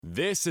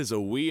This is a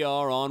We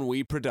Are On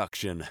We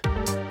production.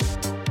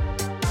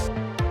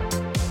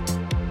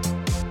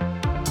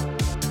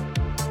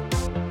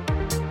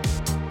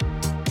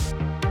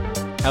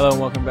 Hello and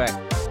welcome back.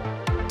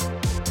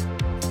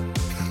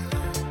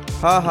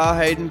 Ha,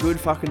 Hayden, good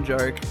fucking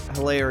joke.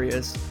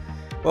 Hilarious.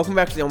 Welcome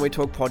back to the On We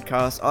Talk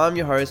podcast. I'm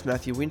your host,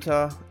 Matthew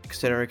Winter,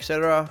 etc.,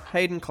 etc.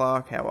 Hayden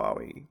Clark, how are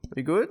we?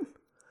 We good?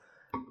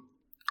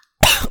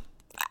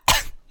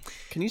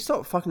 Can you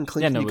stop fucking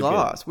clinking your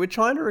glass? We're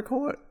trying to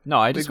record. No,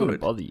 I just want to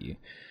bother you.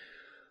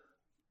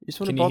 You just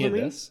want Can to bother you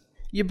hear me? this?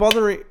 You're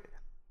bothering...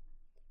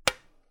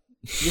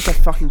 Yes, I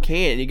fucking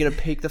can. You're going to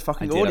peak the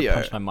fucking audio. I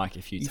punched my mic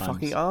a few you times.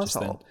 Fucking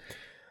asshole.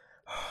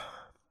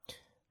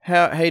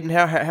 Hayden,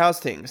 how's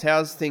things?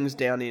 How's things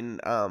down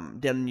in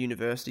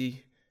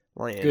university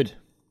land? Good.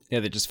 Yeah,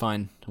 they're just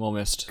fine. I'm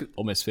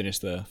almost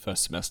finished the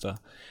first semester,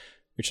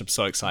 which I'm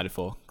so excited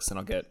for, because then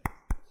I'll get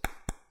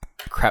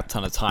a crap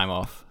ton of time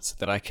off so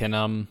that I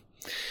can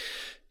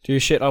do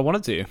shit I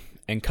want to do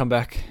and come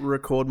back.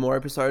 Record more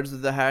episodes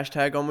of the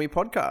hashtag On We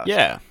podcast.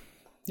 Yeah.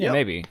 Yeah, Yep.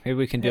 Maybe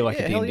we can do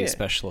like a D&D yeah.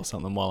 special or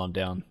something while I'm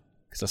down,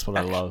 because that's what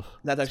I love.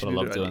 That's actually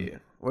what I a love good doing.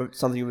 idea. Or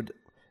something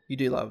you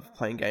do love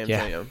playing games,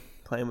 Yeah. don't you?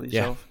 Playing with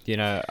Yeah, yourself. you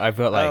know, I've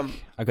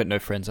got no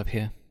friends up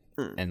here,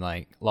 and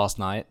like last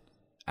night,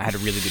 I had a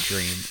really good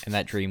dream, and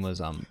that dream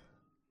was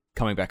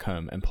coming back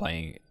home and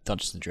playing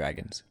Dungeons and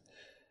Dragons.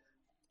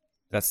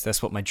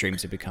 That's what my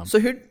dreams have become.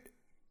 So who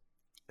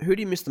do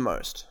you miss the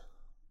most?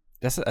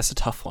 That's a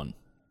tough one.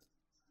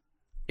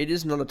 It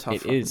is not a tough.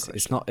 It is.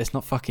 Question. It's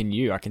not fucking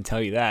you. I can tell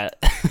you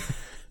that.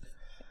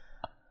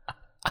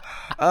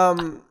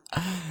 I'm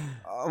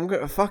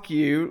gonna fuck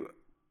you.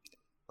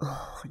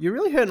 You're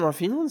really hurting my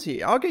feelings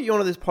here. I'll get you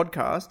onto this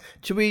podcast.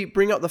 Should we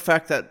bring up the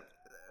fact that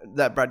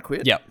Brad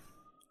quit? Yep.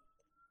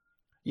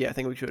 Yeah, I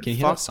think we should. Can you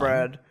hear Fuck that song?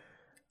 Brad.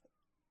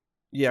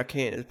 Yeah, I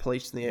can. There's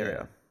police in the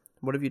area.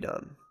 What have you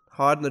done?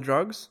 Hiding the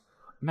drugs?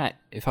 Matt,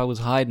 if I was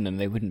hiding them,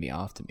 they wouldn't be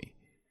after me.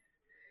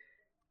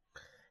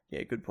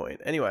 Yeah, good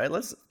point. Anyway,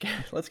 let's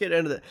get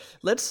into the.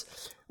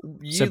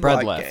 So Brad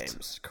like left.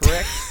 games,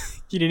 correct?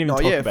 You didn't even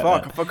talk about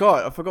fuck.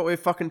 that. I forgot we're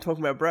fucking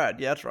talking about Brad.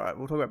 Yeah, that's right.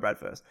 We'll talk about Brad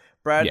first.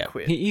 Brad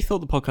quit. He thought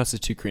the podcast was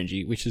too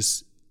cringy, which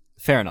is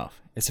fair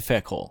enough. It's a fair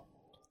call.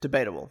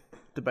 Debatable.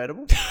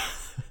 Debatable.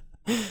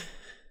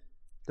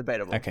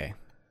 Okay.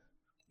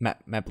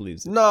 Matt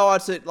believes it. No,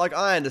 I'd say, like,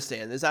 I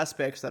understand. There's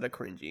aspects that are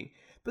cringy.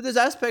 But there's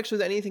aspects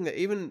with anything that,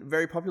 even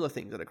very popular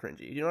things that are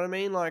cringy. You know what I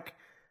mean? Like,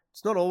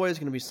 it's not always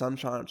going to be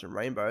sunshine and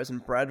rainbows,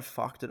 and Brad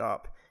fucked it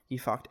up. He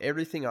fucked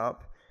everything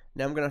up.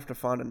 Now I'm going to have to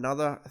find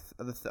another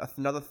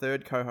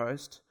third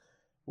co-host.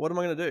 What am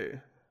I going to do?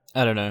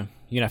 I don't know.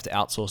 You're going to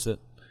have to outsource it.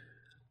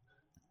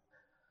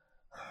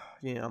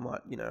 Yeah, I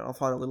might, I'll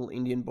find a little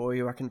Indian boy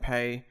who I can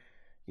pay,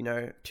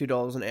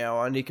 $2 an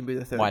hour, and he can be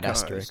the third White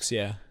co-host. asterisks,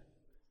 yeah.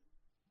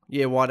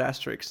 Yeah, white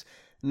asterisks.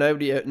 No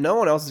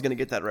one else is going to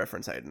get that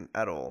reference, Aiden,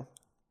 at all.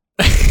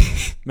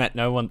 Matt,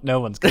 no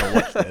one's going to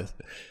watch this.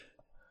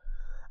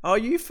 Oh,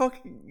 you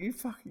fucking.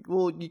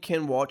 Well, you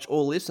can watch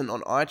or listen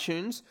on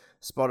iTunes,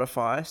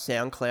 Spotify,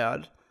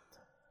 SoundCloud.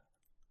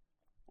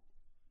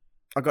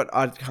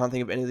 I can't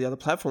think of any of the other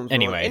platforms.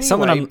 Anyway,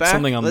 something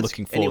I'm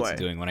looking forward to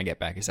doing when I get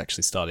back is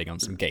actually starting on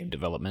some game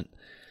development.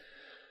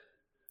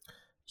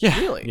 Yeah,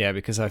 really? Yeah,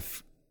 because I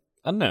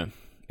don't know.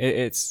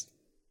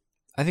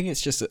 I think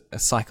it's just a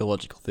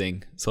psychological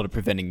thing, sort of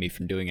preventing me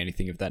from doing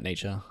anything of that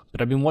nature.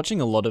 But I've been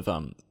watching a lot of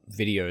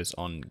videos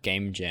on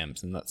game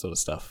jams and that sort of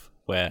stuff,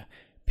 where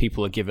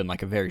people are given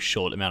like a very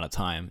short amount of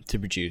time to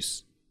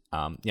produce,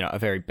 a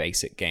very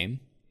basic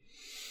game.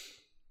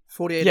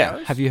 48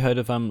 hours? Have you heard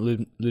of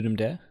Ludum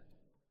Dare?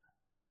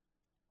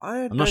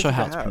 I'm not sure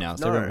how it's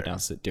pronounced. No. Everyone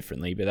pronounces it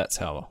differently, but that's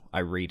how I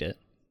read it.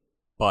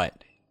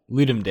 But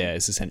Ludum Dare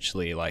is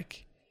essentially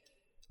like...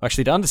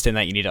 Actually, to understand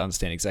that, you need to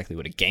understand exactly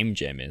what a game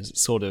jam is.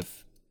 It's sort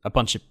of a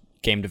bunch of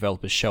game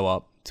developers show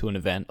up to an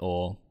event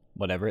or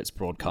whatever, it's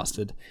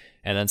broadcasted,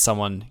 and then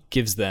someone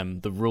gives them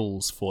the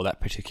rules for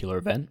that particular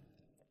event,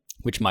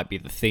 which might be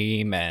the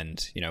theme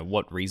and,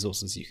 what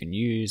resources you can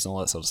use and all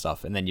that sort of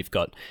stuff. And then you've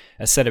got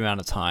a set amount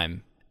of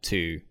time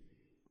to,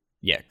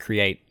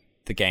 create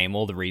the game,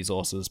 all the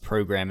resources,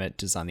 program it,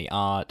 design the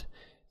art,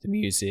 the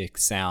music,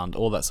 sound,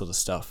 all that sort of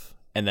stuff,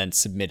 and then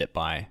submit it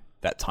by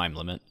that time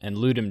limit. And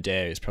Ludum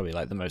Dare is probably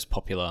like the most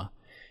popular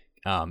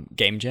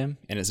game jam,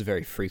 and it's a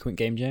very frequent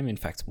game jam. In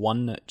fact,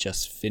 one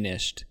just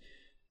finished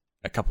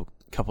a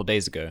couple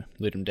days ago.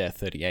 Ludum Dare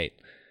 38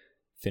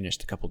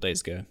 finished a couple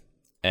days ago,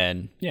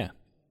 and yeah.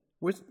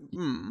 Where's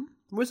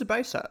it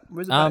based at?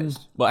 Where's it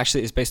based? Well,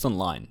 actually, it's based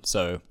online,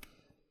 so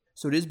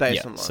it is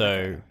based online.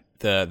 So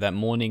okay. that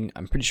morning,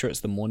 I'm pretty sure it's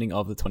the morning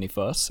of the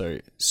 21st, so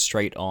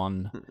straight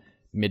on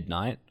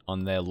midnight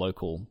on their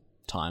local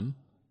time.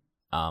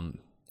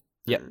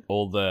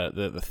 All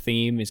the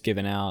theme is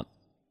given out.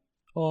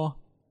 I'm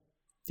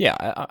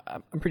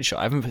pretty sure.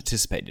 I haven't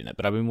participated in it,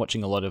 but I've been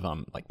watching a lot of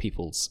like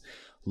people's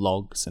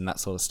logs and that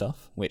sort of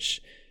stuff,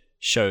 which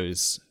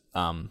shows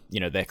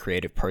their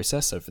creative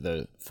process over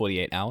the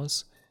 48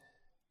 hours.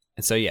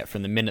 And so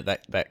from the minute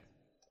that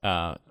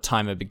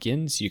timer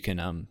begins, you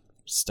can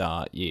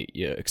start.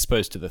 You're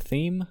exposed to the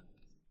theme,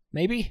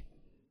 maybe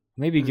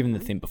you're given the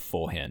theme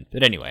beforehand.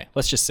 But anyway,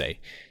 let's just say,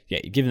 yeah,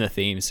 you're given the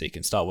theme so you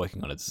can start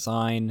working on a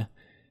design,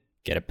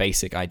 get a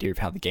basic idea of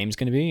how the game's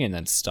going to be, and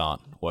then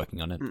start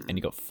working on it. And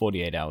you got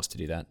 48 hours to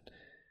do that.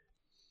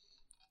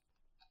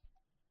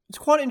 It's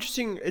quite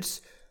interesting.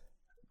 It's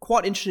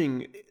quite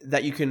interesting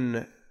that you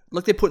can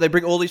they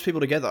bring all these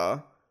people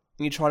together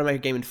and you try to make a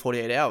game in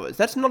 48 hours.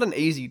 That's not an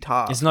easy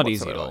task. It's not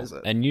easy at all. Is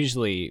it? And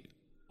usually,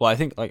 well, I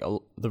think like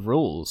the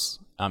rules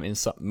in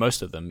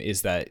most of them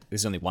is that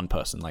there's only one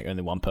person. Like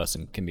only one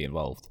person can be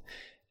involved,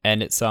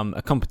 and it's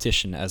a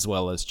competition as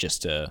well as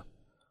just a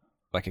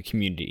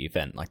community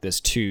event. Like there's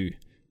two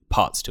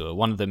parts to it.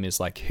 One of them is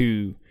like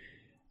who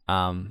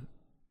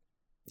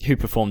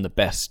performed the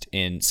best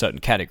in certain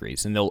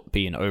categories, and there'll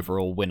be an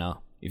overall winner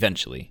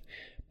eventually.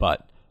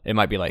 But it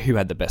might be like who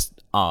had the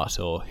best art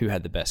or who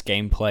had the best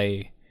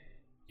gameplay,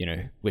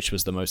 which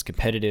was the most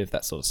competitive,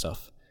 that sort of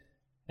stuff.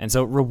 And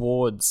so it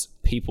rewards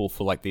people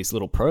for like these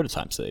little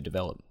prototypes that they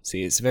develop.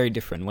 See, it's very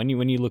different. When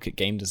you look at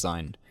game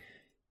design,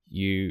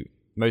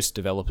 most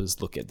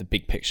developers look at the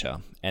big picture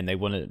and they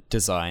want to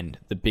design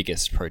the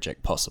biggest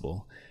project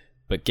possible.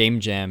 But game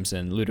jams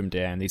and Ludum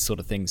Dare and these sort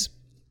of things,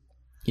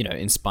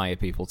 inspire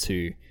people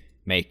to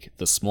make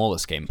the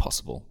smallest game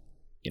possible.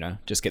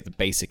 Just get the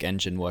basic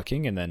engine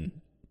working and then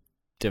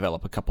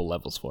develop a couple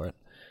levels for it.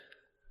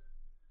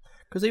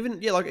 Because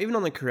even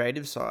on the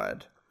creative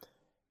side,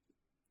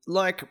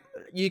 like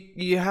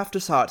you have to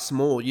start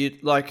small.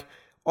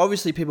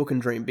 Obviously people can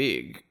dream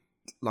big,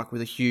 like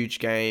with a huge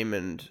game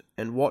and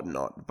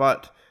whatnot.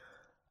 But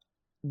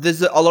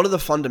there's a lot of the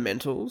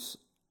fundamentals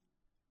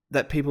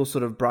that people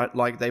sort of brush.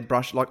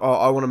 Oh,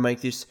 I want to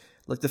make this.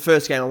 Like the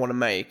first game I want to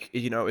make,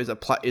 is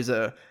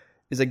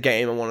a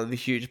game on one of the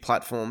huge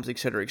platforms,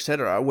 etc.,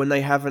 etc. When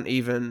they haven't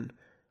even,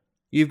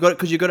 you've got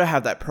to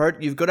have that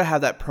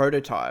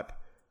prototype.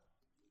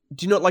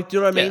 Do you know what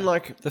I mean? Yeah.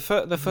 Like the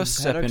first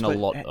step in a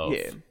lot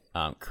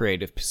of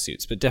creative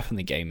pursuits, but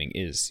definitely gaming,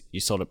 is you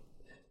sort of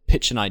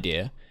pitch an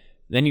idea,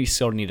 then you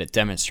sort of need to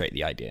demonstrate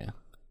the idea.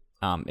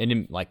 And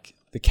in like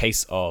the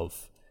case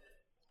of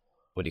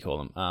what do you call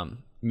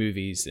them?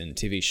 Movies and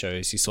TV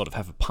shows, you sort of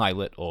have a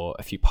pilot or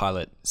a few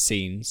pilot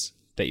scenes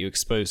that you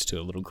expose to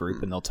a little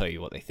group, and they'll tell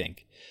you what they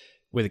think.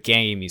 With a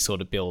game, you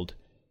sort of build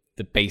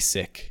the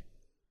basic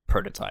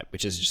prototype,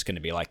 which is just going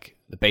to be like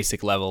the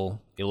basic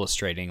level,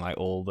 illustrating like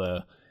all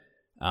the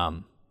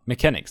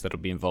mechanics that'll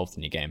be involved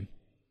in your game.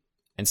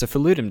 And so for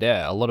Ludum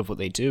Dare, a lot of what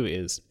they do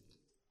is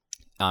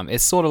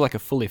it's sort of like a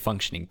fully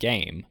functioning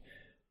game,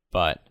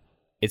 but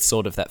it's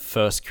sort of that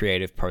first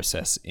creative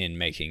process in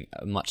making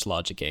a much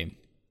larger game.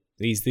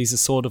 These are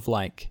sort of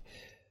like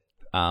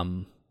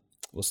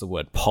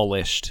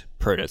polished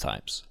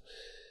prototypes.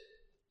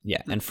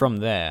 Yeah, and from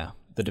there,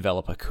 the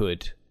developer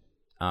could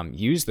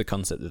use the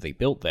concept that they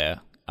built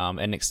there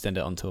and extend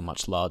it onto a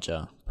much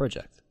larger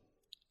project.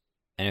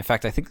 And in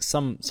fact, I think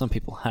some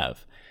people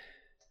have.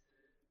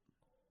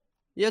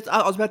 Yes,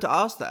 I was about to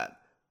ask that.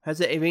 Has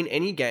there been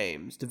any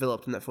games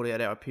developed in that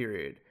 48-hour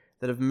period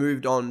that have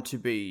moved on to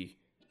be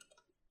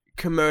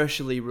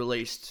commercially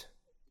released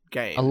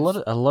games? A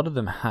lot of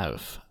them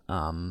have.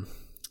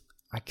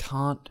 I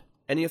can't.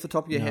 Any off the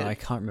top of your head? I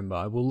can't remember.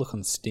 I will look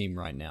on Steam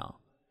right now.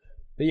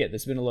 But yeah,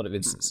 there's been a lot of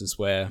instances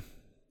where,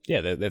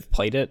 they've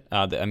played it.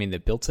 They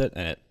built it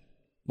and it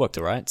worked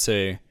alright.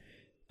 So,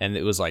 and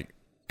it was like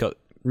got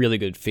really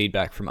good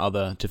feedback from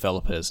other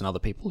developers and other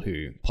people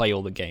who play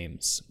all the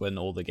games when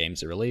all the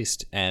games are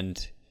released,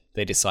 and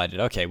they decided,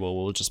 okay, well,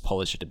 we'll just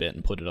polish it a bit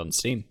and put it on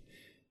Steam.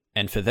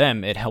 And for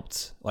them, it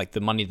helped, like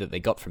the money that they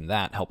got from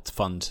that helped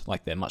fund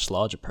like their much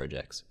larger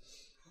projects,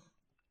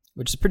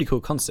 which is a pretty cool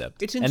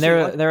concept. It's and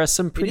there are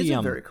some pretty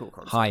very cool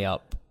concept. High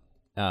up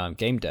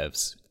game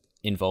devs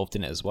involved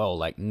in it as well,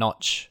 like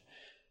Notch.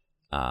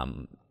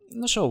 I'm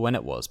not sure when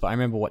it was, but I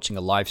remember watching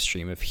a live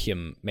stream of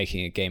him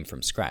making a game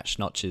from scratch.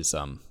 Notch is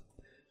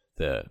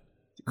the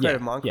creator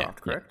of Minecraft,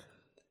 correct?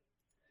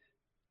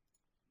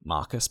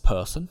 Marcus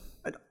Persson.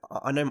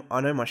 I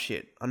know my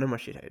shit.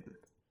 Hayden.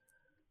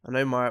 I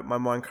know my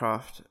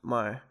Minecraft.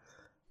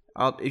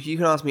 If you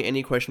can ask me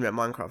any question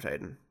about Minecraft,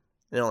 Hayden,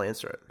 then I'll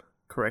answer it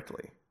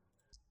correctly.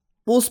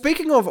 Well,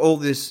 speaking of all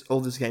this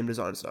game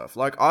design stuff,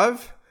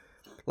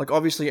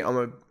 obviously I'm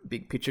a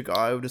big picture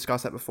guy. We've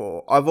discussed that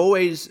before. I've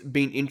always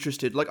been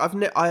interested.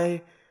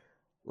 I'd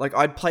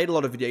played a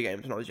lot of video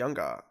games when I was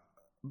younger,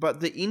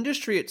 but the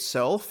industry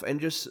itself and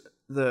just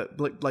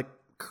the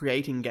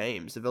creating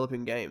games,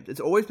 developing games, it's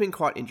always been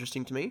quite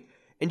interesting to me.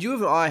 And you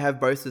and I have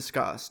both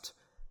discussed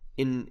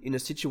in a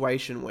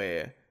situation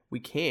where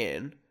we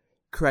can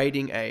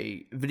creating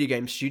a video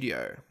game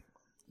studio,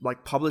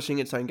 like publishing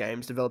its own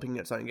games, developing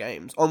its own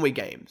games on Wii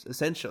Games,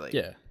 essentially.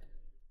 Yeah.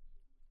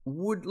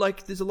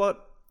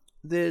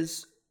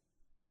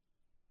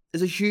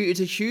 It's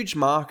a huge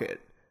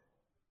market,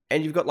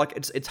 and you've got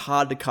it's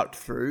hard to cut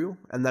through,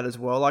 and that as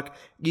well. Like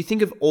you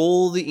think of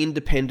all the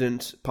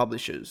independent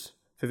publishers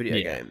for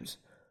video games,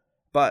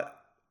 but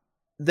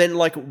then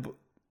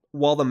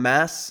while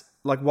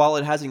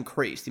it has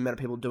increased the amount of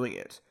people doing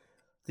it,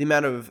 the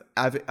amount of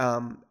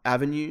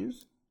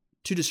avenues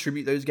to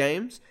distribute those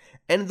games,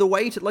 and the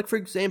way to, like, for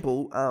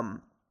example,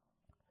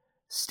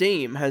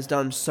 Steam has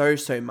done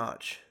so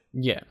much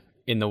Yeah,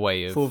 in the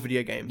way of for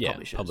video game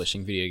publishers,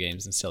 publishing video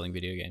games and selling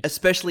video games.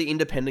 especially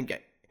independent game,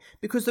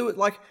 because there were,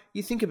 like,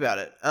 you think about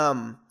it,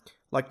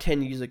 like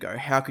 10 years ago,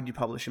 how could you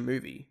publish a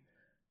movie?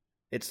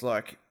 It's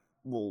like,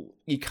 well,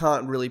 you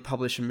can't really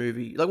publish a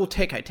movie. Like, well,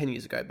 10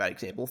 years ago, bad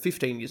example,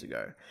 15 years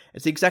ago.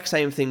 It's the exact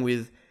same thing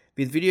with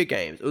video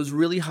games. It was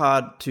really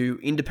hard to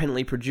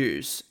independently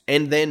produce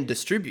and then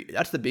distribute.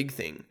 That's the big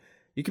thing.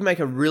 You can make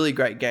a really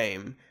great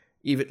game,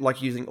 even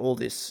like using all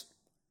this,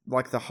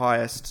 like the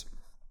highest,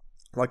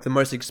 like the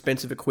most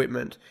expensive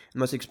equipment, the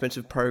most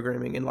expensive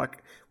programming, and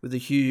like with a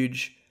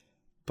huge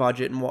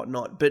budget and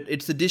whatnot. But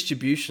it's the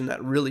distribution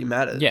that really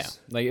matters. Yeah,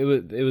 like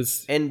it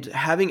was, And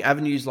having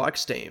avenues like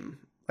Steam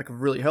like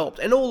really helped,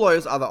 and all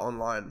those other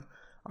online.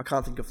 I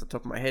can't think off the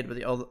top of my head,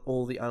 but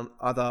all the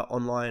other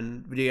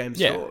online video game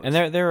stores. and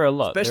there are a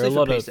lot. Especially there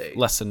are a for lot PC. of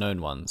lesser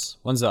known ones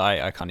that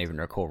I can't even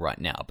recall right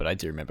now, but I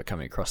do remember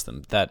coming across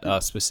them that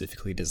are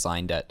specifically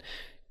designed at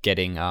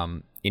getting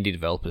indie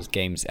developers'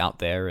 games out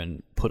there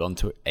and put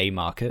onto a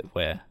market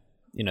where,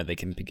 you know, they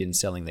can begin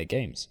selling their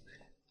games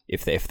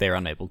if they're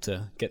unable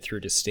to get through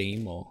to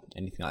Steam or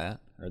anything like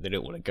that, or they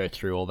don't want to go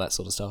through all that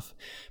sort of stuff.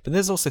 But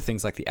there's also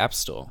things like the App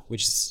Store,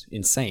 which is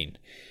insane.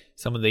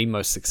 Some of the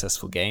most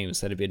successful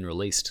games that have been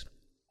released,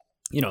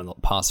 you know, in the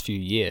past few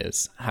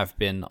years have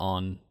been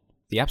on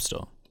the App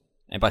Store.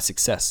 And by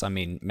success, I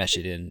mean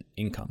measured in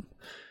income,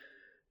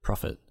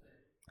 profit.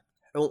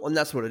 Well, and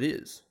that's what it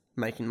is,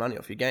 making money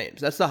off your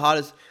games. That's the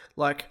hardest.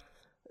 Like,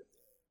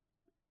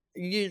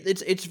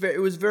 it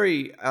was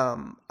very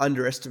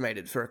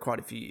underestimated for quite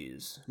a few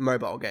years,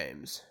 mobile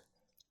games.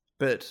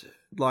 But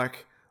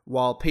like,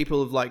 while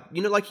people have like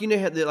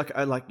how they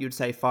like you'd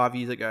say 5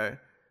 years ago,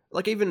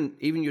 like even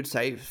you'd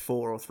say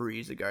 4 or 3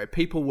 years ago,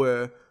 people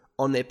were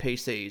on their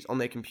PCs, on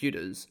their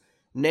computers.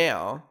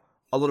 Now,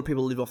 a lot of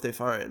people live off their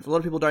phones. A lot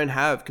of people don't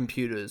have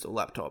computers or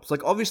laptops.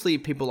 Like, obviously,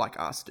 people like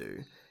us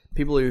do.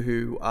 People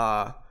who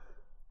are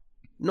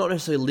not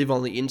necessarily live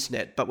on the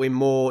internet, but we're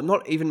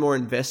not even more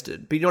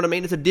invested. But you know what I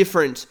mean? It's a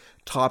different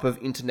type of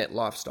internet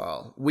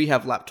lifestyle. We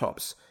have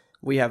laptops.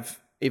 We have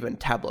even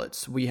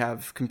tablets. We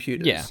have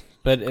computers. Yeah,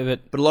 but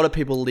But a lot of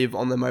people live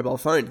on the mobile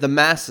phone. The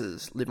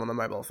masses live on the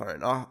mobile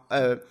phone.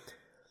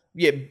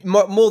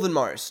 More than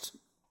most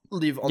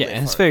live on their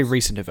and it's phones. very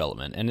recent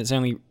development, and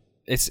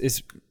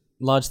it's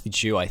largely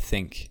due, I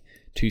think,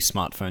 to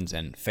smartphones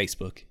and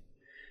Facebook,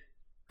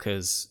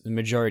 because the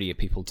majority of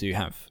people do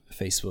have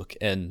Facebook,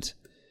 and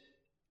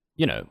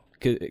you know,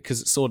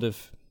 because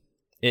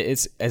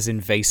it's as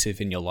invasive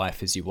in your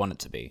life as you want it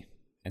to be,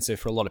 and so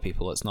for a lot of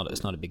people, it's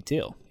not a big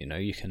deal. You know,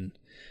 you can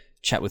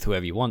chat with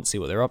whoever you want, see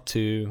what they're up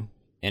to,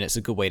 and it's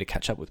a good way to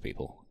catch up with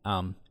people.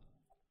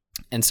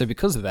 And so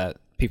because of that,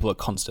 people are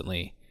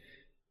constantly,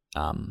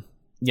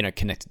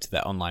 connected to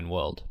that online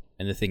world.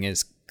 And the thing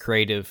is,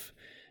 creative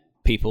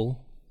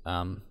people,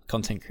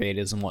 content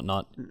creators and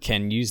whatnot,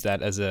 can use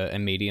that as a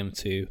medium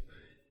to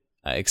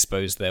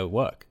expose their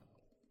work.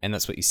 And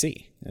that's what you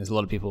see. There's a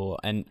lot of people,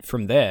 and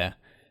from there,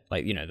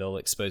 like, you know, they'll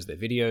expose their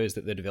videos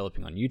that they're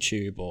developing on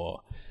YouTube,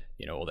 or,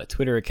 you know, or their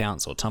Twitter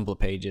accounts or Tumblr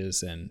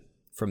pages. And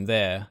from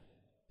there,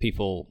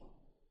 people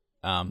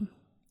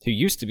who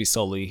used to be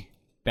solely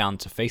bound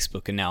to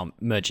Facebook are now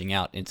merging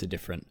out into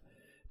different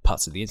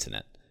parts of the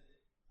internet.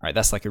 Right?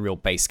 That's like a real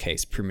base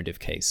case, primitive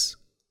case,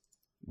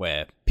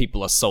 where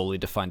people are solely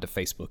defined to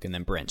Facebook and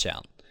then branch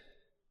out.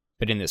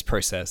 But in this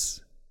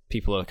process,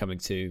 people are coming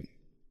to,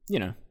 you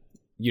know,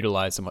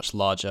 utilize a much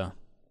larger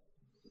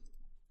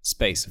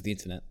space of the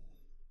internet.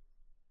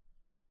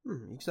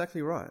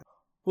 Exactly right.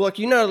 Well, like,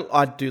 you know,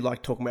 I do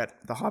like talking about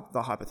the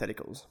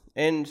hypotheticals.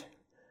 And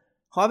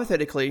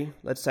hypothetically,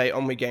 let's say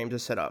Omni Games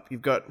is set up.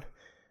 You've got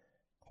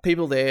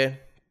people there,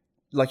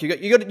 like you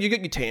got your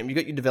team, you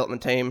got your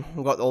development team,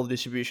 we've got all the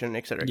distribution,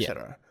 etc.,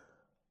 etc.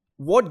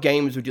 What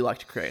games would you like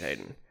to create,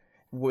 Hayden?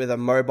 Whether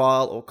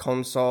mobile or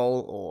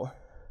console or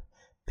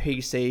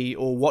PC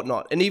or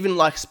whatnot, and even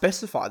like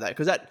specify that,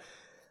 because that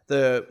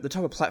the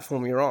type of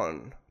platform you're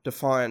on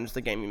defines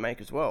the game you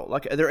make as well.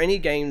 Like, are there any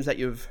games that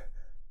you've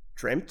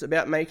dreamt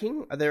about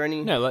making? Are there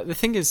any? No, like the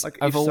thing is, like,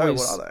 I've if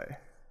always, so, what are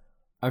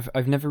they?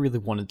 I've never really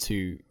wanted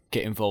to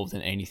get involved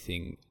in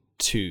anything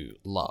too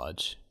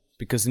large,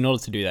 because in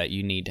order to do that,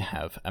 you need to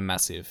have a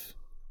massive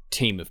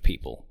team of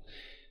people.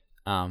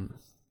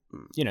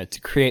 You know,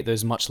 to create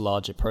those much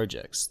larger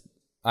projects.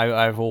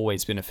 I've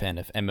always been a fan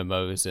of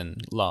MMOs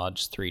and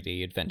large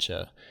 3D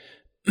adventure,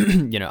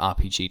 you know,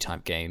 RPG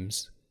type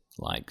games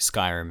like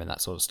Skyrim and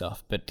that sort of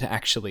stuff. But to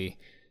actually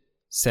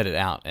set it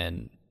out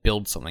and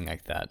build something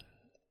like that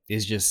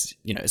is just,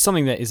 you know, it's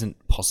something that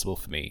isn't possible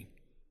for me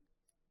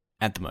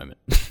at the moment.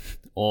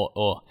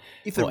 or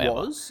If it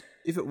was,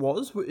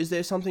 is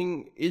there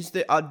something?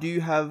 Do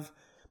you have,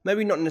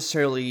 maybe not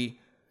necessarily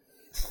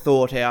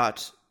thought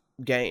out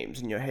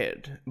games in your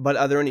head, but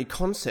are there any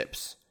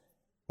concepts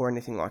or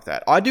anything like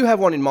that? I do have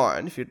one in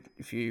mind.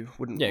 If you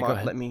wouldn't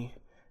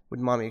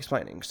mind me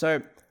explaining.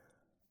 So,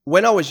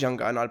 when I was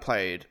younger and I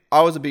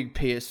was a big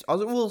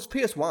well, it was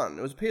PS1.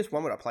 It was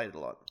PS1 when I played it a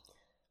lot.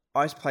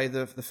 I used to play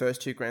the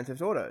first 2 Grand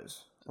Theft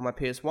Autos on my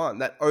PS1.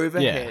 That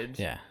overhead.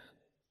 Yeah.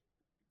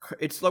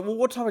 It's like, well,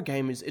 what type of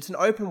game is? It's an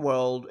open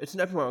world. It's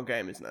an open world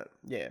game, isn't it?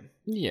 Yeah.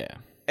 Yeah.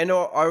 And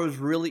I was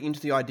really into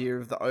the idea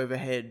of the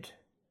overhead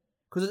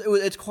because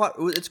it's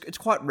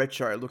quite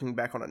retro looking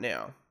back on it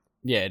now.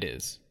 Yeah, it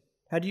is.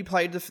 Had you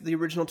played the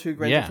original 2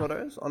 Grand Theft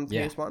Autos on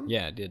PS1?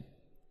 Yeah, I did.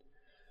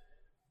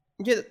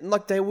 Yeah,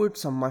 like they were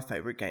some of my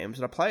favorite games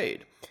that I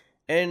played.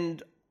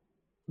 And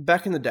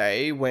back in the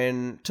day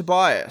when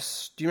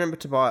Tobias, do you remember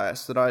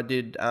Tobias that I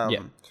did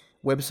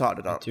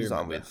website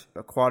design with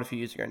quite a few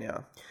years ago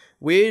now?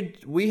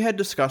 We had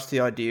discussed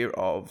the idea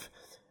of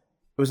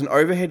it was an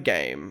overhead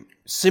game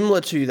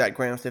similar to that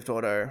Grand Theft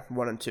Auto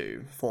 1 and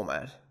 2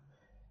 format,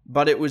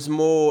 but it was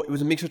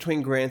a mix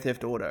between Grand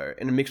Theft Auto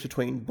and a mix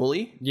between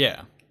Bully.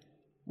 Yeah.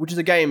 Which is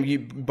a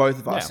game both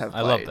of us have played.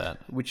 I love that.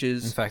 Which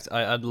is, in fact,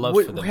 I'd love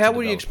for them. How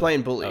would you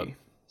explain Bully?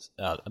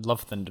 I'd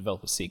love for them to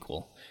develop a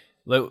sequel.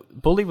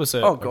 Bully was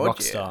a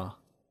Rockstar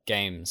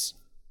Games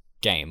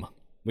game,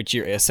 which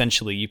you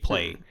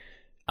play,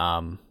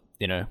 a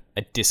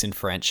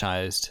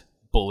disenfranchised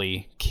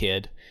bully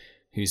kid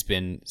who's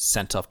been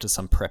sent off to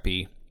some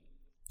preppy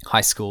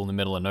high school in the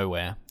middle of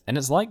nowhere, and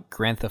it's like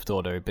Grand Theft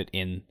Auto, but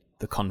in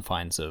the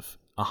confines of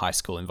a high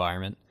school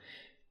environment.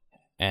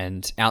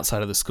 And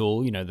outside of the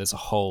school, there's a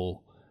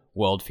whole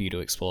world for you to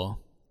explore.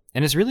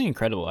 And it's really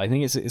incredible. I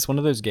think it's one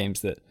of those game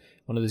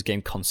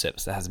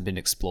concepts that hasn't been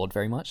explored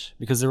very much,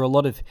 because there are a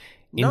lot of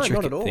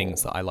intricate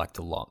things that I liked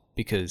a lot,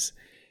 because,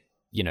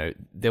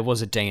 there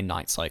was a day and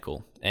night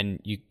cycle, and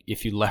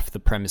if you left the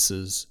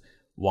premises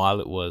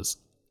while it was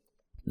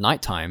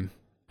nighttime,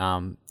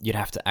 you'd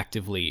have to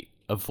actively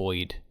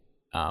avoid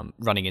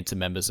running into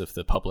members of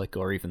the public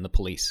or even the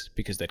police,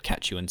 because they'd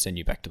catch you and send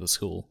you back to the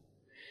school.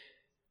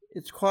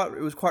 It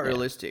was quite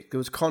realistic. There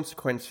was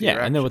consequence for your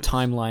actions. And there were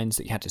timelines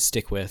that you had to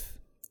stick with,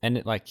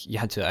 and you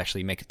had to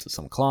actually make it to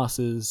some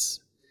classes,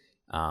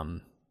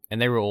 and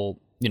they were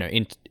all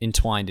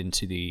entwined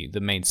into the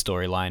main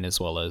storyline, as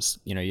well as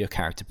your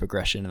character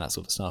progression and that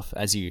sort of stuff.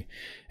 As you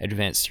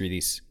advance through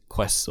these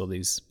quests or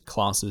these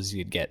classes,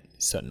 you'd get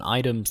certain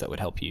items that would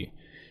help you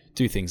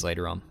do things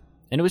later on,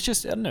 and it was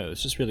just it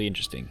was just really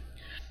interesting.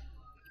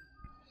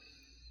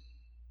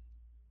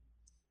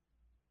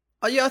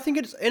 Yeah, I think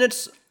it's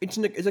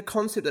a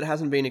concept that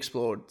hasn't been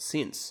explored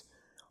since.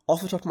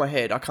 Off the top of my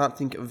head, I can't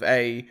think of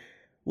at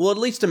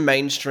least a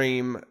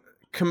mainstream,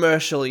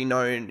 commercially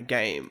known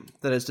game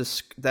that has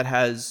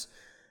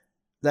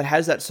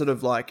that sort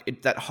of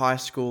that high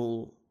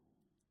school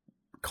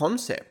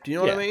concept. Do you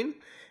know what I mean?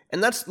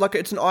 And that's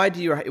it's an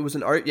idea. It was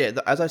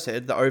as I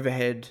said, the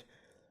overhead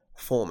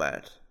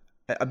format,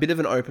 a bit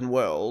of an open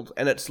world,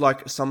 and it's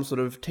like some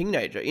sort of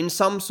teenager in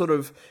some sort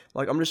of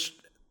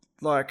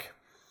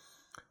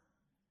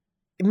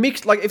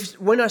mixed,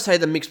 when I say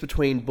the mix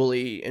between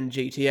Bully and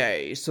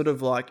GTA, sort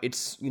of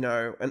it's,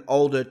 an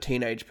older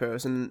teenager,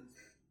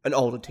 an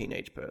older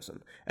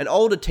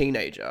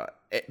teenager,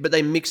 but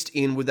they mixed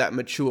in with that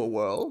mature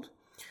world.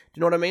 Do you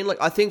know what I mean?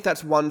 I think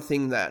that's one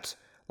thing that,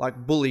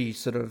 Bully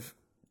sort of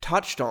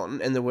touched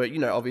on, and there were,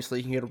 obviously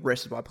you can get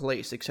arrested by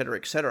police, etc.,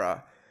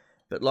 etc.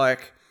 But,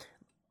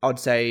 I'd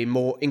say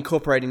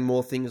incorporating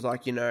more things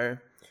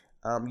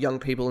young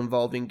people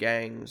involved in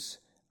gangs,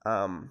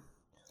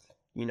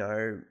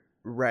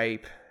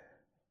 rape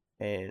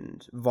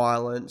and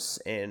violence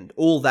and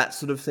all that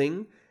sort of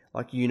thing,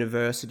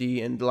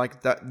 university and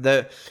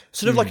the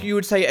sort of you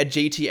would say a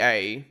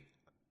GTA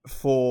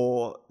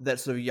for that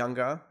sort of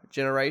younger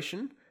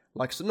generation,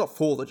 so not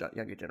for the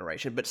younger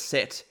generation, but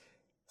set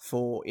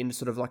for in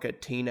sort of a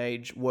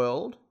teenage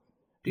world.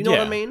 Do you know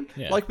what I mean?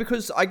 Yeah.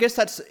 Because I guess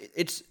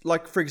it's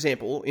for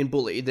example, in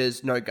Bully,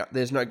 there's no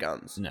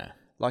guns. No.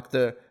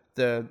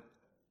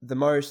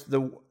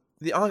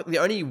 The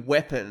only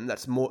weapon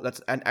that's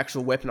an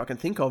actual weapon I can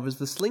think of is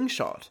the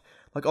slingshot.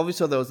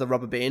 Obviously there was the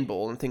rubber band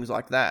ball and things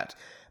like that,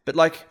 but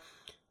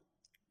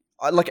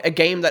a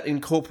game that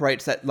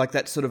incorporates that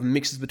that sort of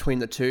mixes between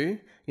the two.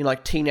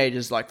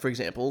 Teenagers, for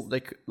example,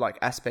 they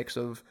aspects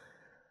of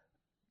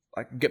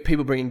get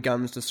people bringing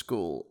guns to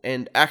school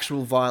and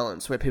actual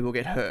violence where people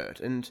get hurt,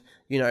 and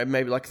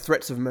maybe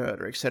threats of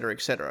murder, etc.,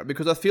 etc.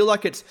 Because I feel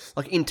it's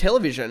in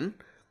television,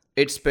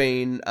 it's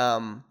been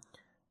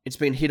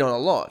hit on a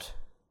lot,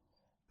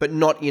 but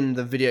not in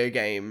the video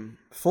game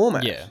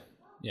format.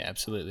 Yeah,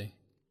 absolutely.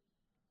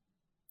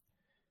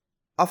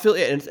 I feel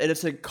and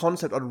it's a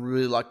concept I'd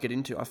really like to get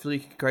into. I feel you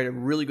can create a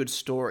really good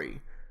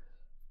story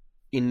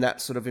in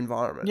that sort of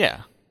environment.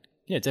 Yeah,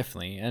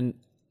 definitely. And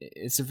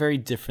it's a very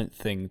different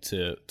thing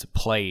to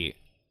play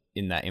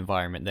in that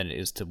environment than it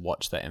is to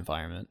watch that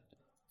environment,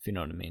 if you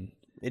know what I mean.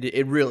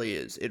 It really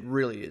is. It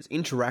really is.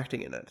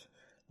 Interacting in it.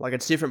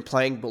 It's different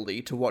playing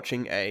Bully to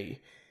watching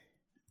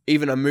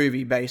even a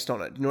movie based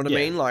on it. You know what I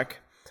mean?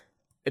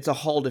 It's a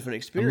whole different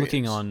experience. I'm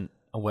looking on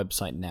a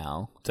website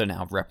now. Don't know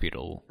how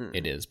reputable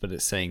it is, but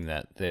it's saying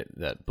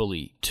that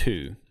Bully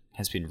 2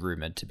 has been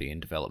rumored to be in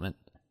development.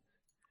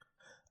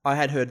 I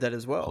had heard that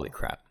as well. Holy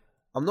crap.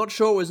 I'm not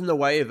sure it was in the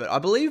way of it. I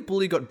believe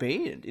Bully got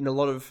banned in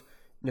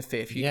a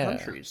fair few Yeah.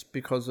 countries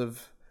because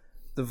of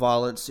the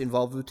violence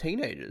involved with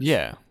teenagers.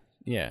 Yeah.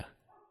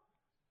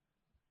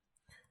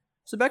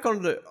 So back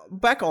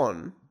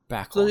on.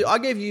 So I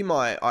gave you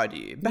my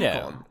idea.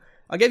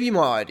 I gave you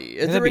my idea.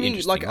 Is That'd there be any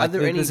interesting. are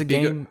there any there's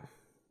bigger...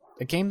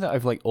 a game that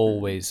I've like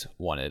always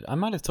wanted. I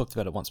might have talked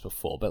about it once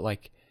before, but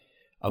like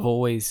I've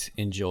always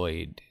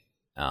enjoyed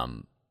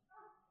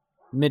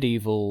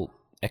medieval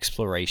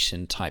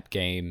exploration type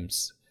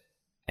games,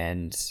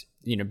 and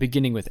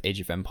beginning with Age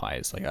of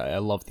Empires. Like I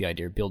love the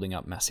idea of building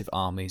up massive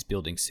armies,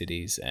 building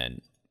cities,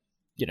 and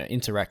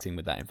interacting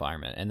with that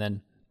environment. And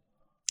then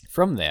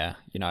from there,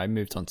 I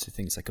moved on to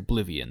things like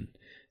Oblivion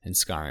and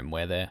Skyrim,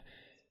 where they're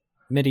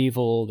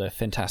medieval, they're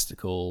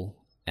fantastical,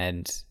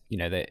 and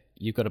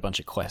you've got a bunch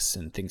of quests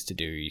and things to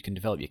do. You can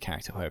develop your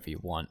character however you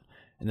want,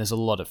 and there's a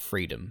lot of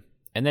freedom.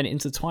 And then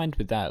intertwined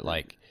with that,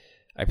 like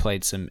I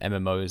played some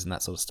MMOs and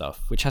that sort of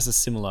stuff, which has a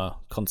similar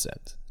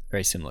concept,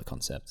 very similar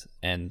concept,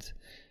 and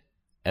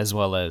as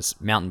well as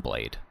Mountain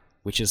Blade,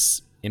 which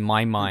is in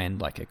my mind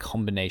like a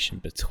combination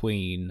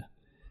between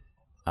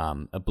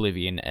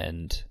Oblivion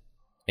and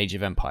Age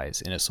of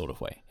Empires in a sort of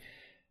way.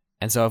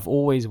 And so I've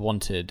always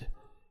wanted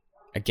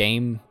a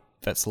game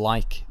that's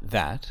like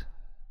that,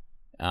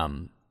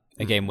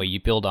 a game where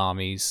you build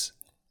armies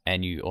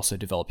and you also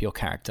develop your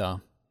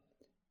character,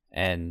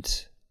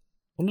 and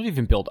well, not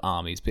even build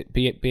armies, but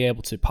be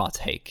able to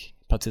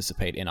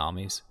participate in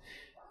armies,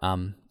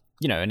 and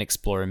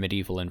explore a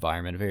medieval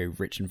environment, a very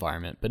rich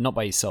environment, but not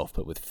by yourself,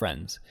 but with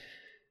friends.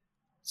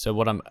 So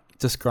what I'm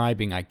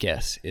describing, I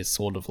guess, is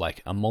sort of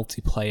like a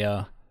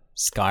multiplayer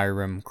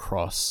Skyrim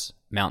cross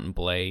Mountain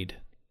Blade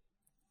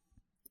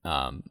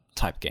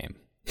type game.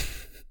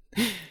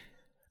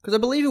 Because I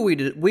believe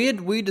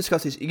we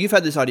discussed this. You've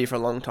had this idea for a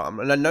long time,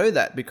 and I know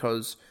that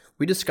because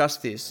we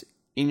discussed this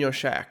in your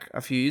shack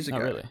a few years ago.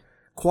 Oh, really?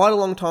 Quite a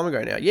long time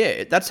ago now.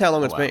 Yeah, that's how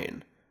long it's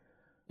been.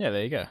 Yeah,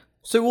 there you go.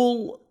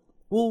 So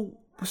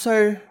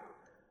so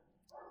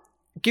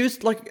give us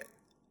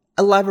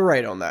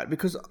elaborate on that,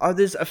 because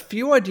there's a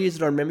few ideas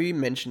that I remember you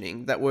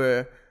mentioning that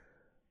were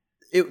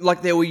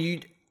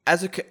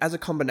as a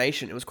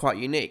combination. It was quite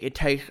unique. It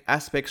takes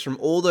aspects from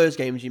all those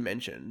games you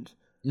mentioned.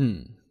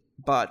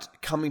 But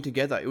coming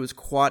together, it was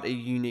quite a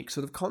unique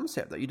sort of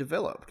concept that you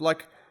developed.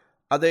 Like,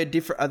 are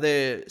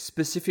there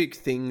specific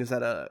things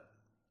that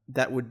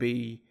would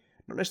be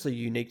not necessarily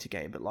unique to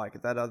game, but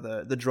like that are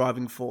the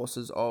driving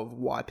forces of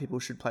why people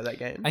should play that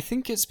game? I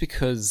think it's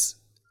because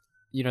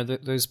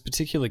those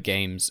particular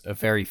games are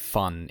very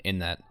fun in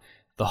that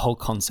the whole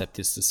concept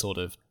is to sort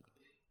of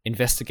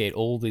investigate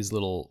all these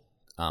little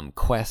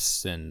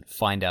quests and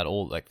find out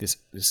all like this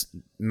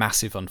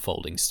massive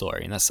unfolding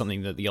story, and that's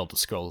something that the Elder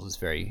Scrolls is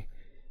very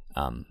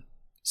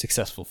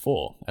successful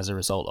for as a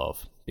result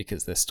of,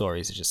 because their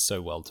stories are just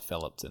so well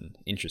developed and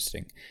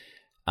interesting.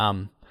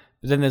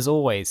 But then there's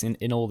always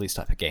in all these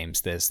type of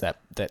games, there's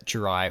that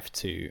drive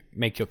to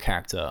make your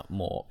character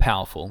more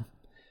powerful,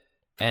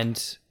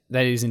 and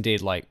that is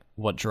indeed like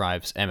what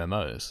drives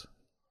MMOs.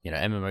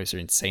 MMOs are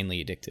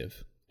insanely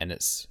addictive, and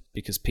it's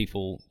because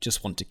people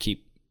just want to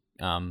keep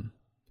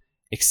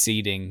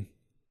exceeding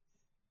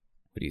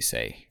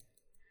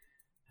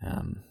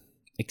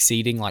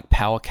like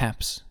power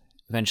caps.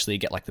 Eventually you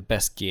get like the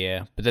best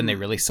gear, but then they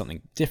release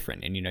something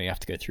different, and you have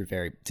to go through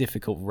very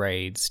difficult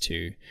raids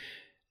to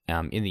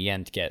in the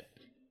end get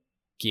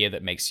gear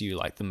that makes you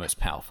like the most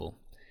powerful.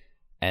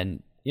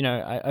 And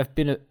I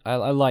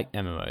like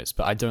MMOs,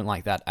 but I don't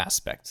like that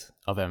aspect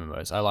of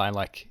MMOs. I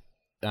like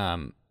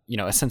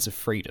a sense of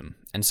freedom.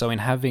 And so in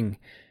having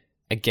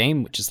a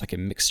game which is like a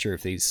mixture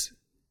of these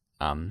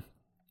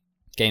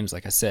games,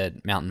 like I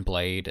said, Mountain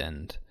Blade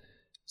and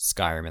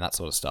Skyrim and that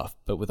sort of stuff,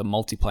 but with a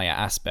multiplayer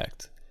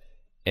aspect,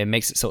 it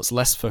makes it so it's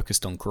less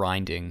focused on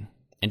grinding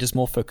and just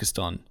more focused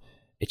on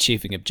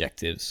achieving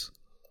objectives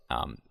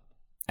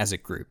as a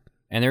group.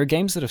 And there are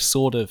games that have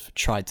sort of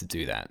tried to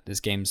do that. There's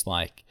games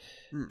like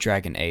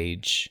Dragon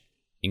Age,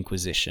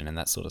 Inquisition, and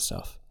that sort of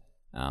stuff.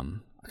 I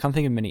can't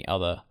think of many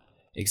other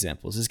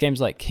examples. There's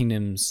games like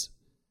Kingdoms,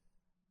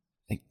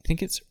 I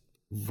think it's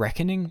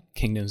Reckoning,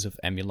 Kingdoms of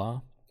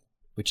Emular,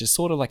 which is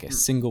sort of like a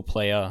single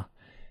player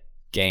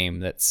game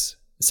that's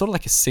sort of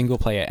like a single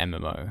player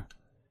MMO,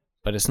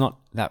 but it's not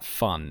that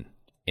fun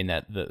in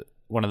that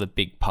one of the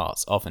big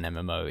parts of an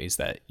MMO is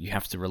that you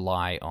have to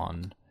rely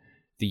on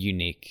the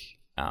unique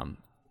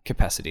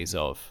capacities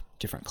of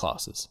different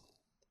classes,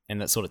 and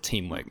that sort of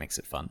teamwork makes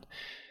it fun.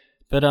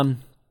 But I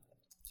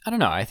don't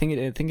know. I think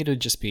it would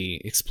just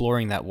be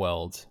exploring that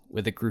world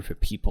with a group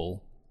of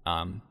people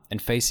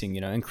and facing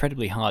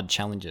incredibly hard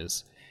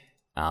challenges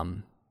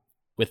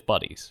with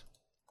buddies,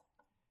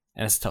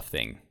 and it's a tough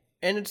thing.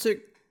 And it's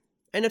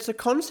a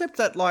concept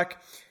that like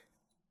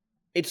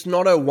it's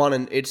not a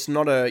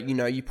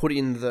you put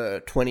in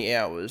the 20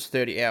 hours,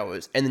 30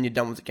 hours, and then you're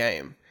done with the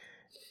game.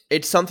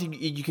 It's something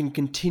you can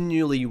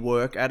continually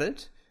work at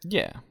it.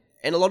 Yeah.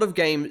 And a lot of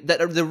games, that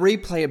are the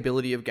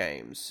replayability of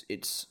games,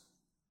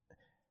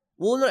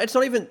 Well, no, it's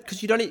not even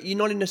because you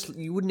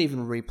wouldn't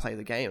even replay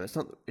the game. It's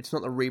not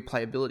the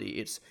replayability.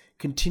 It's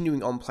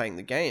continuing on playing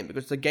the game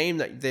because the game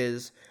that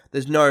there's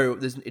no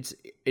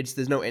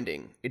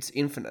ending. It's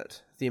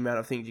infinite the amount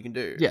of things you can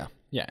do.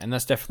 Yeah, and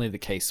that's definitely the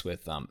case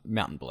with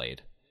Mountain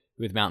Blade.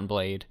 With Mountain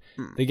Blade,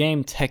 the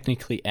game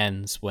technically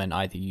ends when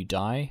either you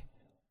die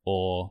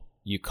or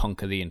you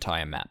conquer the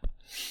entire map,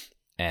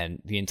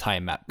 and the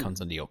entire map comes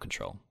under your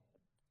control.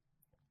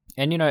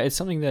 And it's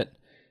something that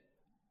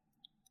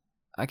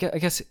I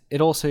guess it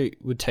also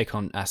would take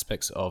on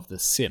aspects of The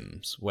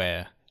Sims,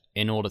 where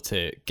in order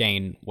to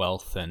gain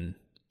wealth and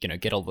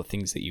get all the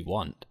things that you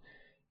want,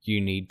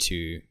 you need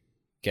to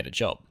get a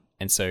job.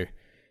 And so,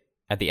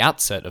 at the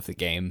outset of the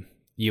game,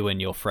 you and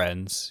your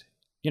friends,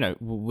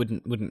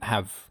 wouldn't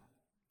have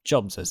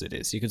jobs as it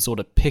is. You could sort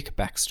of pick a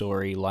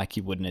backstory like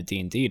you would in a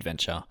D&D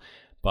adventure,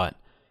 but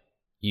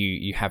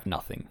you have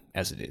nothing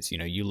as it is.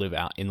 You live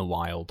out in the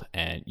wild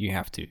and you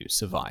have to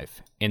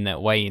survive. In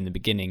that way, in the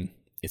beginning,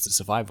 it's a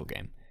survival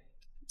game,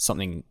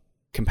 something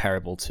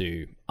comparable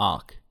to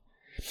Ark.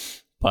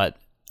 But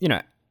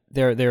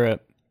there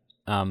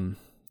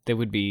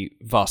would be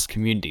vast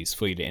communities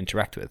for you to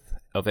interact with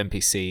of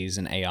NPCs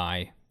and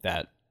AI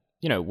that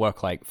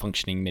work like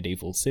functioning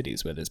medieval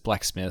cities where there's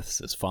blacksmiths,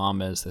 there's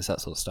farmers, there's that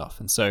sort of stuff.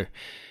 And so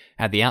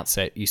at the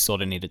outset, you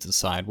sort of need to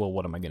decide, well,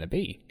 what am I going to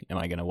be? Am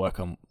I going to work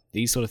on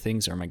these sort of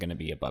things, or am I going to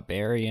be a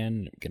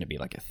barbarian? Going to be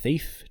like a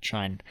thief,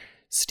 try and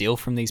steal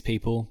from these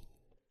people?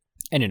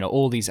 And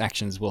all these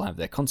actions will have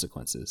their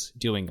consequences.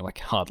 Doing like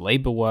hard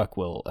labor work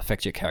will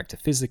affect your character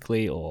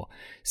physically, or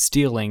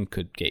stealing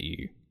could get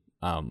you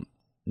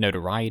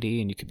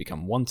notoriety and you could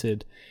become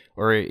wanted,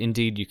 or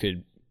indeed you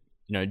could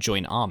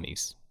join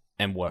armies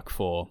and work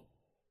for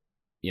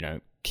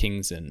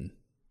kings and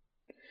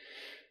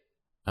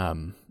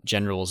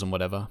generals and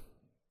whatever,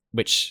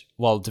 which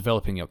while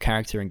developing your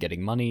character and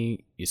getting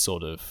money, you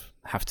sort of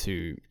have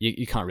to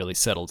you can't really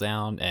settle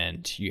down,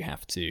 and you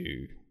have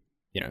to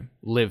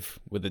live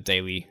with the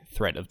daily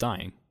threat of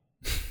dying.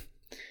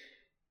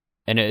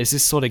 And it's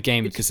this sort of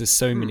game, because there's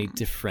so many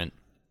different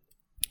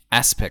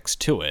aspects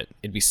to it,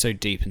 it'd be so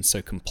deep and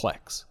so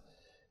complex,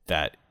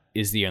 that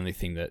is the only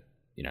thing that,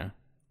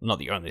 not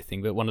the only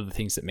thing, but one of the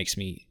things that makes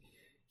me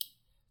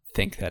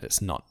think that it's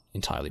not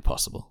entirely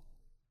possible.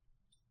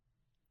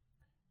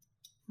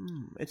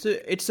 It's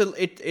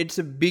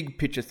a big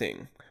picture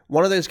thing.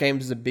 One of those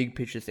games is a big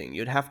picture thing.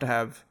 You'd have to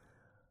have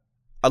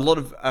a lot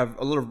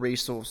of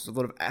resources, a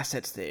lot of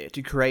assets there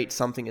to create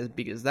something as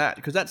big as that,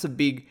 because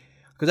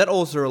that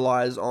also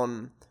relies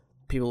on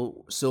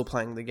people still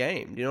playing the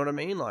game. Do you know what I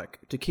mean? Like,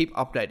 to keep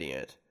updating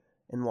it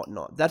and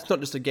whatnot. That's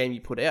not just a game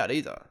you put out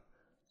either.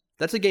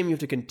 That's a game you have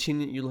to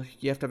continue.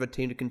 You have to have a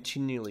team to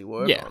continually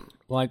work on. Yeah,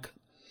 like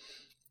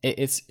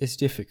it's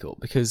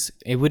difficult because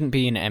it wouldn't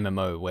be an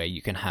MMO where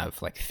you can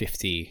have like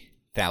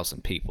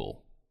 50,000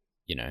 people,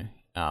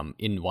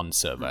 in one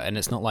server, and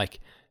it's not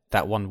like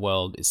that one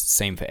world is the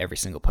same for every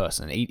single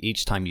person.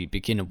 Each time you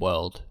begin a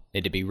world,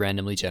 it'd be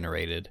randomly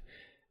generated,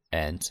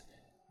 and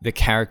the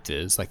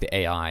characters, like the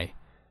AI,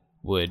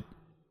 would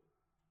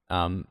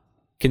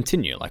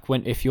continue. Like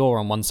if you're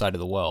on one side of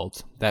the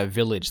world, that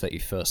village that you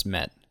first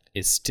met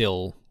is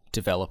still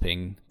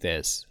developing.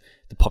 There's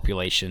the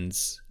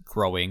population's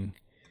growing,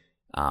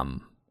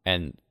 and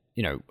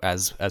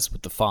as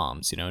with the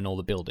farms, and all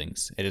the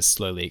buildings, it is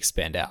slowly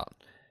expand out.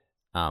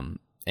 And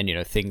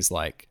things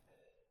like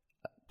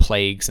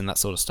plagues and that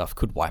sort of stuff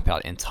could wipe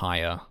out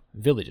entire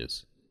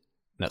villages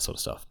and that sort of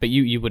stuff. But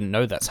you wouldn't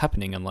know that's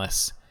happening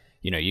unless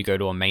you go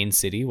to a main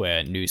city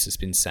where news has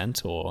been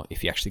sent, or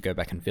if you actually go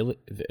back and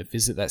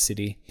visit that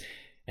city,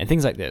 and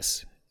things like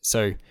this.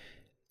 So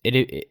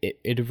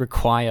it'd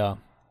require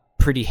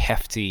pretty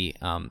hefty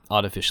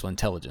artificial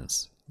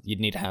intelligence. You'd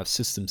need to have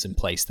systems in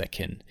place that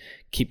can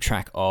keep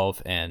track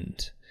of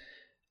and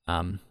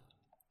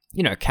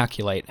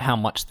calculate how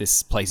much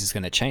this place is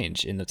going to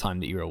change in the time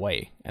that you're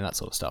away and that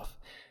sort of stuff.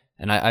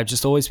 And I've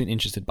just always been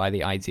interested by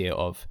the idea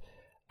of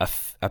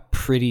a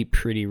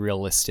pretty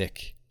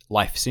realistic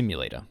life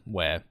simulator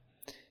where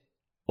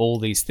all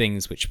these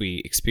things which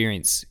we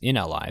experience in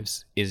our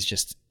lives is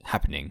just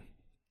happening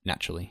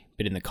naturally,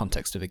 but in the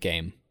context of a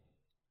game.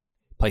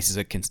 Places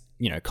are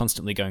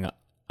constantly going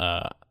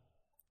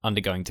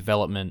undergoing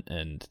development,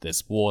 and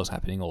there's wars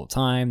happening all the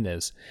time.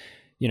 There's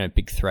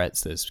big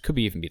threats. Could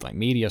even be like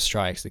meteor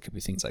strikes. There could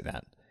be things like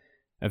that.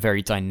 A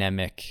very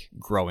dynamic,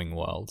 growing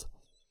world.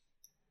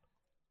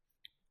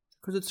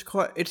 Because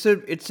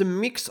it's a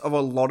mix of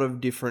a lot of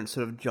different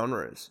sort of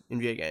genres in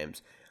video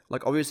games.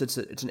 Like, obviously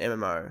it's an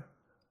MMO.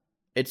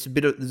 There's a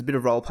bit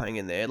of role playing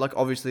in there. Like,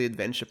 obviously the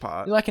adventure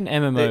part. Like an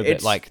MMO,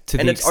 but like to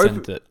the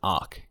extent that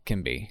Ark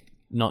can be.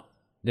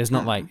 There's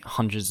not like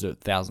hundreds of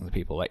thousands of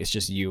people. Like, it's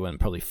just you and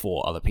probably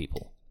 4 other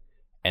people,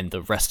 and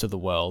the rest of the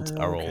world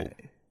are all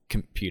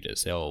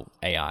computers. They're all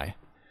AI.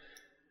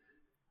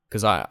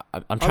 Because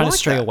I'm trying to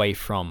stray away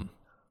from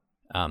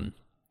what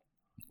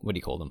do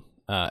you call them?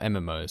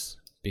 MMOs,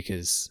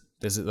 because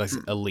there's like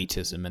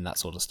elitism and that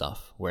sort of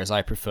stuff. Whereas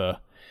I prefer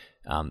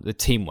the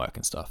teamwork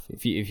and stuff.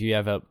 If you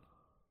ever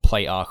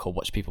play Ark or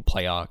watch people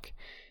play Ark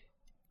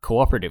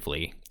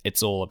cooperatively,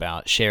 it's all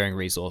about sharing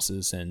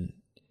resources and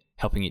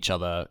helping each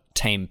other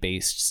tame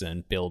beasts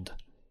and build,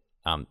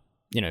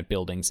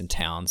 buildings and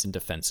towns and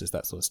defenses,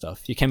 that sort of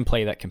stuff. You can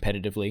play that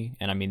competitively,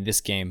 and I mean, this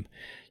game,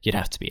 you'd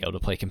have to be able to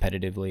play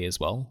competitively as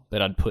well,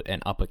 but I'd put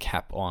an upper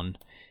cap on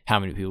how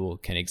many people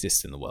can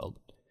exist in the world,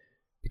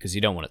 because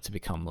you don't want it to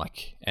become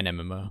like an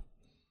MMO.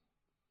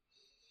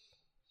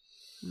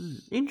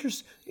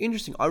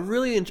 Interesting. I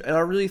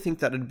really think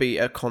that it'd be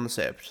a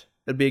concept.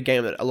 It'd be a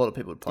game that a lot of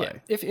people would play.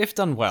 Yeah, if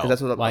done well. 'Cause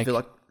that's what I feel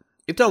like.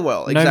 If done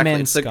well, No exactly.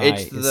 Man's Sky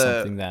it's is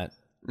something that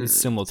is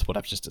similar to what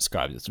I've just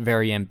described. It's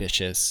very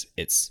ambitious.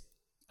 It's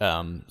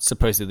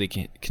supposedly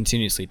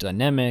continuously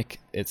dynamic.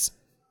 It's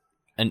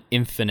an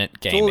infinite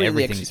game. all in the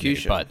Everything's new,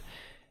 execution. but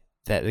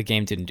that the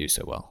game didn't do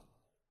so well.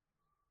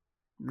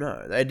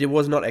 No, it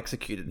was not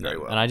executed very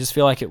well. And I just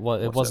feel like it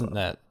wasn't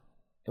that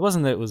it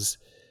was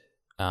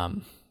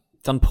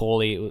done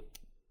poorly.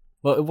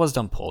 It was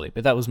done poorly,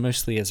 but that was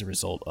mostly as a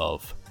result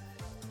of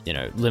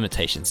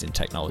limitations in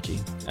technology,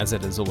 as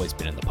it has always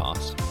been in the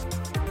past.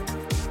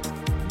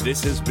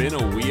 This has been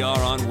a We Are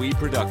On We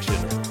production.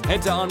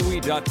 Head to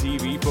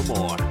onwe.tv for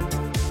more.